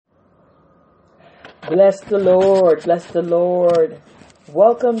Bless the Lord. Bless the Lord.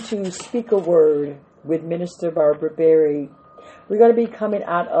 Welcome to Speak a Word with Minister Barbara Berry. We're going to be coming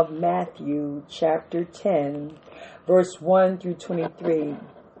out of Matthew chapter 10, verse 1 through 23.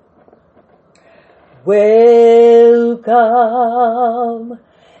 Welcome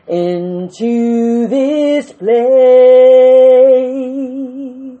into this place.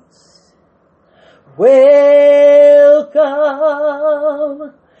 Welcome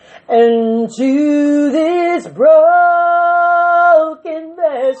into this broken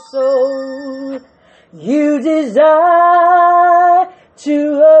vessel. You desire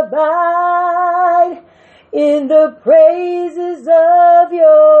to abide in the praises of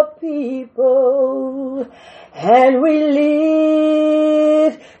your people, and we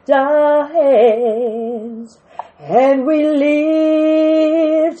lift our hands, and we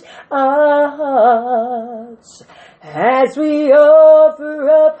lift our hearts as we offer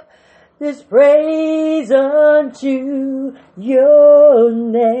up this praise unto your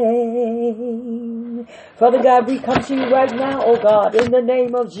name. Father God, we come to you right now, oh God, in the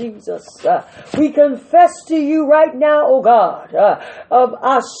name of Jesus. We confess to you right now, oh God, of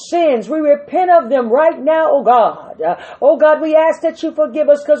our sins. We repent of them right now, oh God. Oh God, we ask that you forgive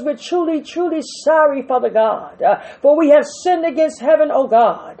us because we're truly, truly sorry, Father God. For we have sinned against heaven, oh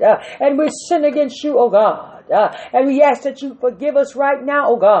God, and we sin against you, oh God. And we ask that you forgive us right now,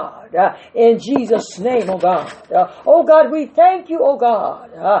 oh God. In Jesus' name, oh God. Oh God, we thank you, oh God.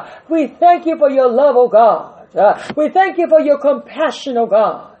 We thank you for your love, oh God. We thank you for your compassion, oh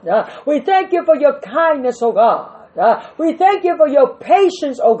God. We thank you for your kindness, oh God. We thank you for your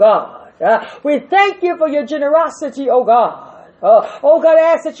patience, oh God. We thank you for your generosity, oh God. Oh God,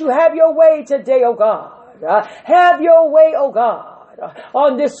 I ask that you have your way today, oh God. Have your way, oh God.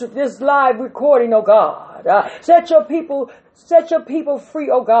 On this live recording, oh God. Set your people free,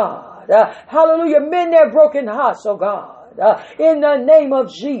 oh God. Hallelujah. Mend their broken hearts, oh God. In the name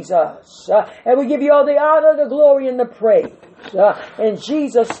of Jesus. And we give you all the honor, the glory, and the praise. In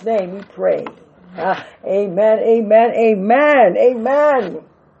Jesus' name we pray. Amen, amen, amen, amen.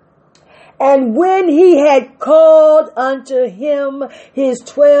 And when he had called unto him his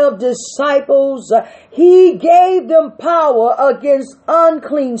 12 disciples, he gave them power against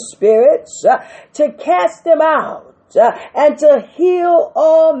unclean spirits to cast them out and to heal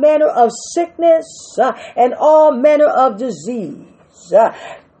all manner of sickness and all manner of disease.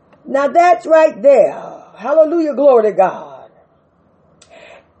 Now that's right there. Hallelujah, glory to God.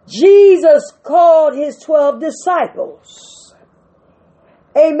 Jesus called his 12 disciples.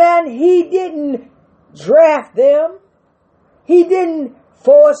 Amen. He didn't draft them. He didn't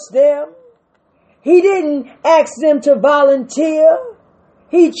force them. He didn't ask them to volunteer.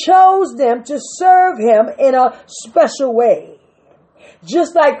 He chose them to serve him in a special way.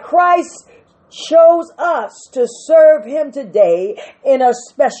 Just like Christ chose us to serve him today in a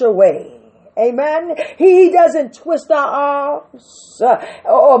special way. Amen. He doesn't twist our arms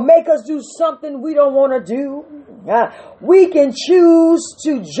or make us do something we don't want to do. We can choose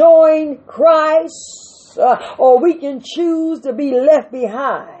to join Christ or we can choose to be left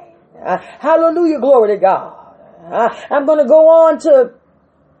behind. Hallelujah. Glory to God. I'm going to go on to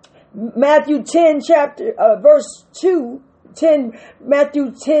Matthew 10 verse 2.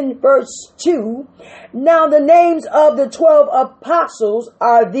 Matthew 10 verse 2. Now the names of the 12 apostles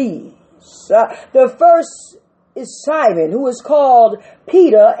are these. The first is Simon, who is called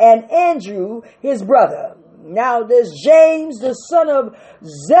Peter, and Andrew, his brother. Now there's James, the son of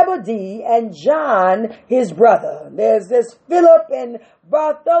Zebedee, and John, his brother. There's Philip and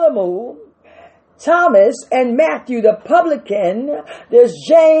Bartholomew, Thomas and Matthew the publican. There's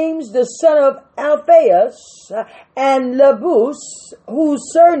James, the son of Alphaeus, and Lebus,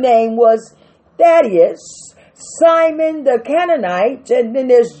 whose surname was Thaddeus, Simon the Canaanite, and then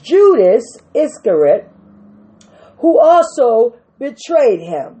there's Judas Iscariot, who also betrayed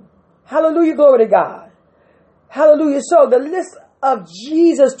him. Hallelujah, glory to God. Hallelujah. So the list of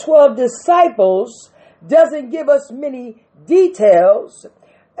Jesus' 12 disciples doesn't give us many details,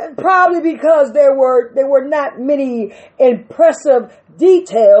 and probably because there were not many impressive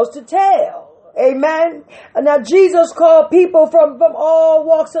details to tell. Amen. Now Jesus called people from all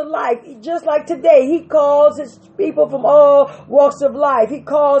walks of life. Just like today, he calls his people from all walks of life. He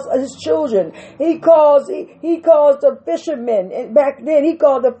calls his children. He calls the fishermen. And back then he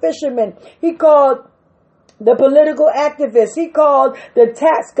called the fishermen. He called the political activists. He called the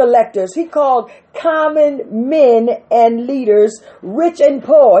tax collectors. He called common men and leaders rich and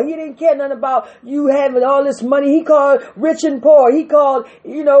poor. He didn't care nothing about you having all this money. He called rich and poor. He called,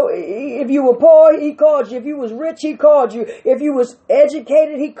 if you were poor, he called you. If you was rich, he called you. If you was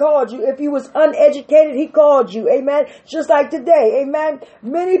educated, he called you. If you was uneducated, he called you. Amen. Just like today. Amen.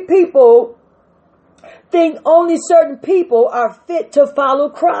 Many people think only certain people are fit to follow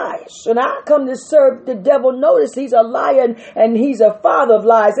Christ. And I come to serve the devil notice he's a liar and he's a father of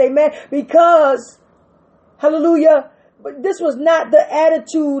lies. Amen. Because, hallelujah, but this was not the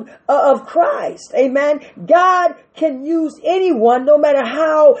attitude of Christ. Amen. God can use anyone no matter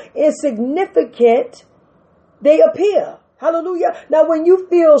how insignificant they appear. Hallelujah. Now, when you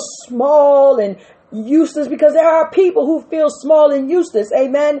feel small and useless, because there are people who feel small and useless.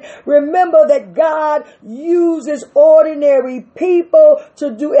 Amen. Remember that God uses ordinary people to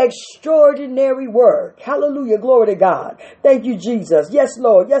do extraordinary work. Hallelujah. Glory to God. Thank you, Jesus. Yes,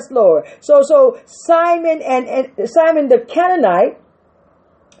 Lord. Yes, Lord. So Simon and Simon the Canaanite,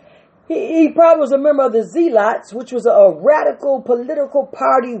 he probably was a member of the Zealots, which was a radical political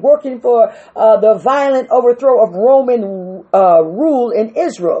party working for the violent overthrow of Roman rule in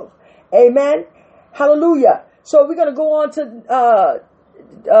Israel. Amen. Hallelujah. So we're going to go on to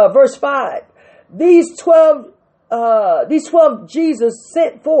verse 5. These 12 Jesus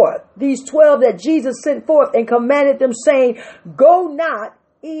sent forth, these 12 that Jesus sent forth and commanded them, saying, go not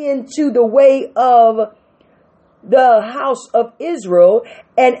into the way of the house of Israel,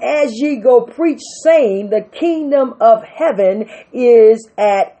 and as ye go preach, saying, the kingdom of heaven is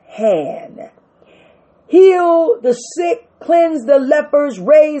at hand. Heal the sick, cleanse the lepers,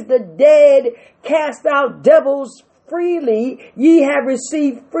 raise the dead, cast out devils. Freely ye have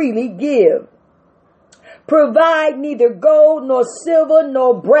received, freely give. Provide neither gold nor silver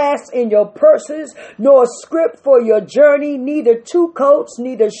nor brass in your purses, nor scrip for your journey, neither two coats,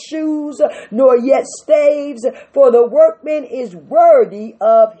 neither shoes, nor yet staves, for the workman is worthy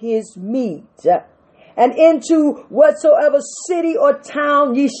of his meat. And into whatsoever city or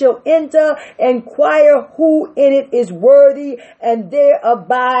town ye shall enter, inquire who in it is worthy, and there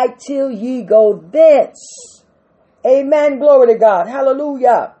abide till ye go thence. Amen. Glory to God.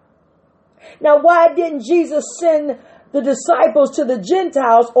 Hallelujah. Now, why didn't Jesus send the disciples to the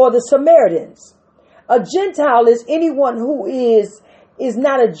Gentiles or the Samaritans? A Gentile is anyone who is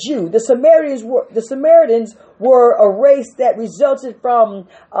not a Jew. The Samaritans were a race that resulted from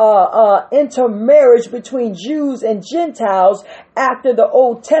intermarriage between Jews and Gentiles after the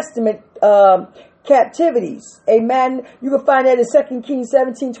Old Testament captivities. Amen. You can find that in 2 Kings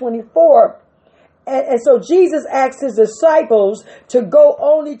 17:24. And so Jesus asked his disciples to go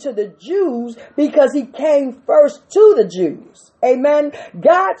only to the Jews because he came first to the Jews. Amen.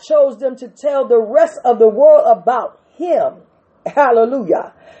 God chose them to tell the rest of the world about him.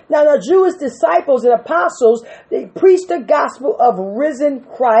 Hallelujah. Now, the Jewish disciples and apostles, they preached the gospel of risen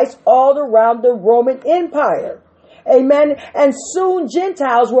Christ all around the Roman Empire. Amen. And soon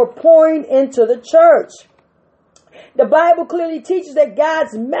Gentiles were pouring into the church. The Bible clearly teaches that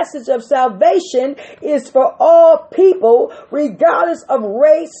God's message of salvation is for all people, regardless of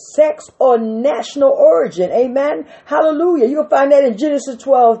race, sex, or national origin. Amen. Hallelujah. You'll find that in Genesis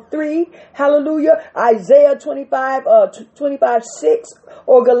 12:3. Hallelujah. Isaiah 25:6,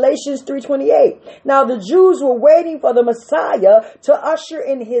 or Galatians 3:28. Now, the Jews were waiting for the Messiah to usher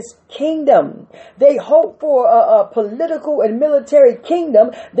in his kingdom. They hoped for a political and military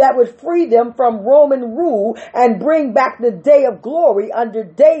kingdom that would free them from Roman rule and bring back the day of glory under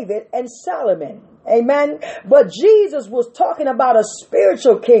David and Solomon. Amen. But Jesus was talking about a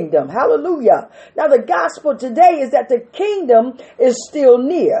spiritual kingdom. Hallelujah. Now, the gospel today is that the kingdom is still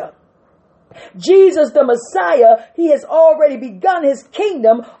near. Jesus, the Messiah, he has already begun his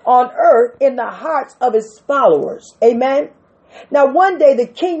kingdom on earth in the hearts of his followers. Amen. Now, one day the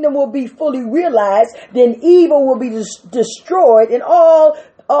kingdom will be fully realized, then evil will be destroyed, and all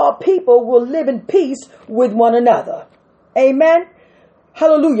people will live in peace with one another. Amen.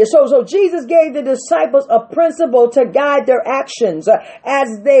 Hallelujah. So Jesus gave the disciples a principle to guide their actions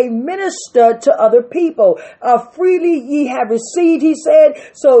as they minister to other people. Freely ye have received, he said,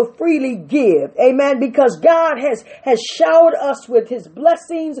 so freely give. Amen. Because God has showered us with his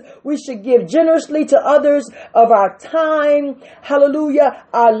blessings, we should give generously to others of our time. Hallelujah.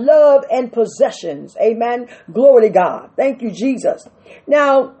 Our love and possessions. Amen. Glory to God. Thank you, Jesus.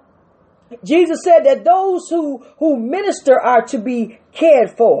 Now, Jesus said that those who minister are to be cared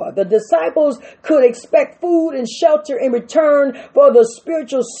for. The disciples could expect food and shelter in return for the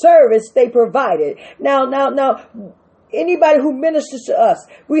spiritual service they provided. Now, anybody who ministers to us.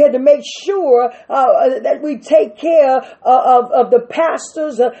 We had to make sure that we take care of the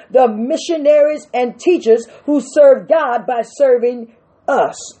pastors, the missionaries and teachers who serve God by serving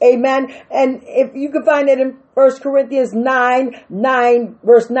us. Amen. And if you can find that in 1 Corinthians 9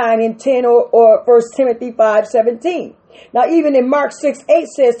 verse 9 and 10, or 1 Timothy 5:17. Now, even in Mark 6:8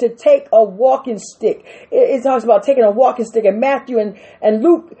 says to take a walking stick. It talks about taking a walking stick. And Matthew and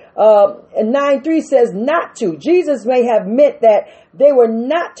Luke 9:3 says not to. Jesus may have meant that they were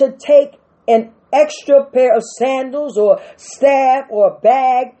not to take an extra pair of sandals or staff or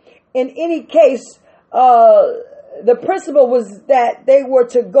bag. In any case, the principle was that they were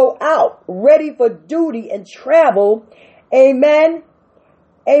to go out ready for duty and travel. Amen.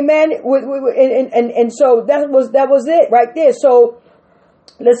 Amen. And so that was it right there. So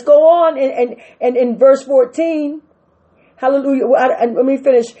let's go on and in verse 14. Hallelujah. Let me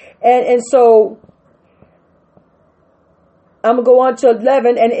finish. And so I'm gonna go on to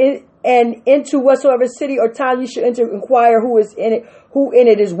 11. And into whatsoever city or town you shall enter, inquire who in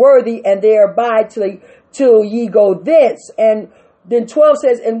it is worthy, and there abide till ye go thence. And then 12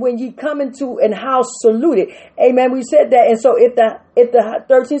 says, and when ye come into an house, salute it. Amen. We said that. And so if the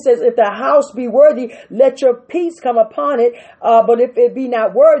 13 says, if the house be worthy, let your peace come upon it. But if it be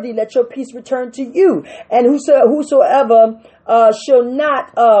not worthy, let your peace return to you. And whosoever shall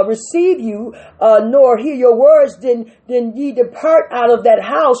not receive you, nor hear your words, then ye depart out of that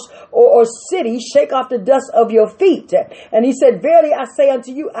house or city, shake off the dust of your feet. And he said, verily I say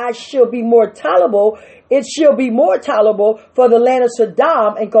unto you, it shall be more tolerable for the land of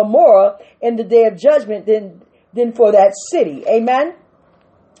Sodom and Gomorrah in the day of judgment than for that city. Amen.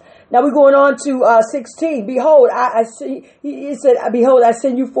 Now we're going on to 16. Behold, I see. He said, behold, I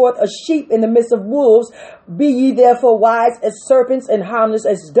send you forth a sheep in the midst of wolves. Be ye therefore wise as serpents and harmless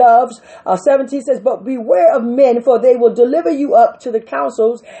as doves. 17 says, but beware of men, for they will deliver you up to the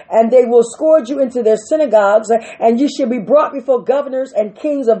councils, and they will scourge you into their synagogues, and you shall be brought before governors and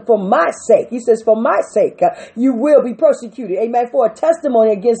kings for my sake. He says, for my sake, you will be persecuted. Amen. For a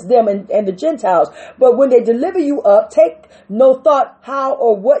testimony against them and the Gentiles. But when they deliver you up, take no thought how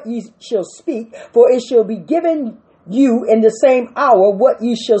or what ye shall speak, for it shall be given you in the same hour what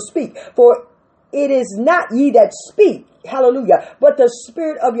ye shall speak. For it is not ye that speak, hallelujah, but the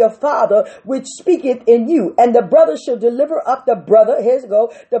Spirit of your Father which speaketh in you. And the brother shall deliver up the brother. Here's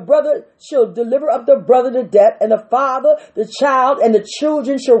go. The brother shall deliver up the brother to death, and the father, the child, and the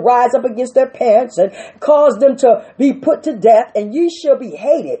children shall rise up against their parents and cause them to be put to death. And you shall be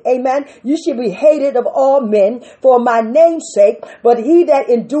hated. Amen. You shall be hated of all men for my name's sake, but he that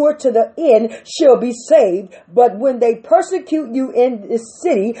endureth to the end shall be saved. But when they persecute you in this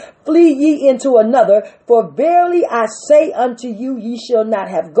city, flee ye into another. For verily I say unto you, ye shall not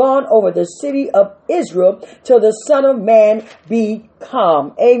have gone over the city of Israel till the Son of Man be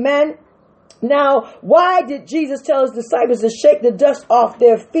come. Amen. Now, why did Jesus tell his disciples to shake the dust off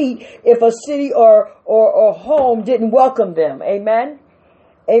their feet if a city or home didn't welcome them? Amen.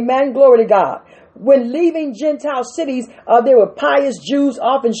 Amen. Glory to God. When leaving Gentile cities, there were pious Jews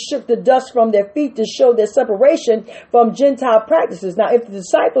often shook the dust from their feet to show their separation from Gentile practices. Now, if the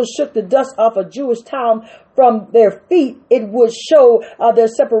disciples shook the dust off a Jewish town from their feet, it would show their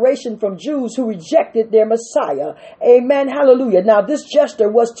separation from Jews who rejected their Messiah. Amen. Hallelujah. Now, this gesture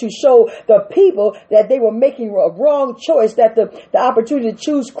was to show the people that they were making a wrong choice, that the opportunity to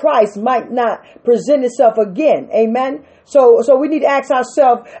choose Christ might not present itself again. Amen. So we need to ask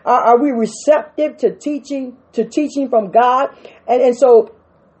ourselves, are we receptive to teaching from God? And so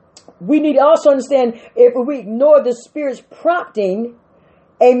we need to also understand, if we ignore the Spirit's prompting,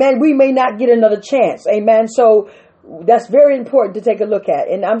 amen, we may not get another chance. Amen. So that's very important to take a look at.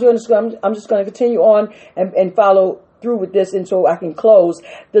 And I'm just going to continue on and follow through with this, and so I can close.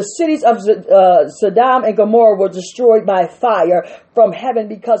 The cities of Sodom and Gomorrah were destroyed by fire from heaven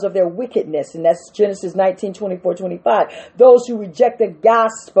because of their wickedness. And that's Genesis 19:24-25. Those who reject the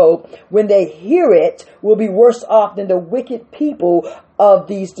gospel, when they hear it, will be worse off than the wicked people of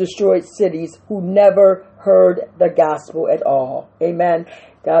these destroyed cities who never heard the gospel at all. Amen.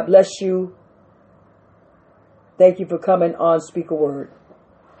 God bless you. Thank you for coming on Speak a Word.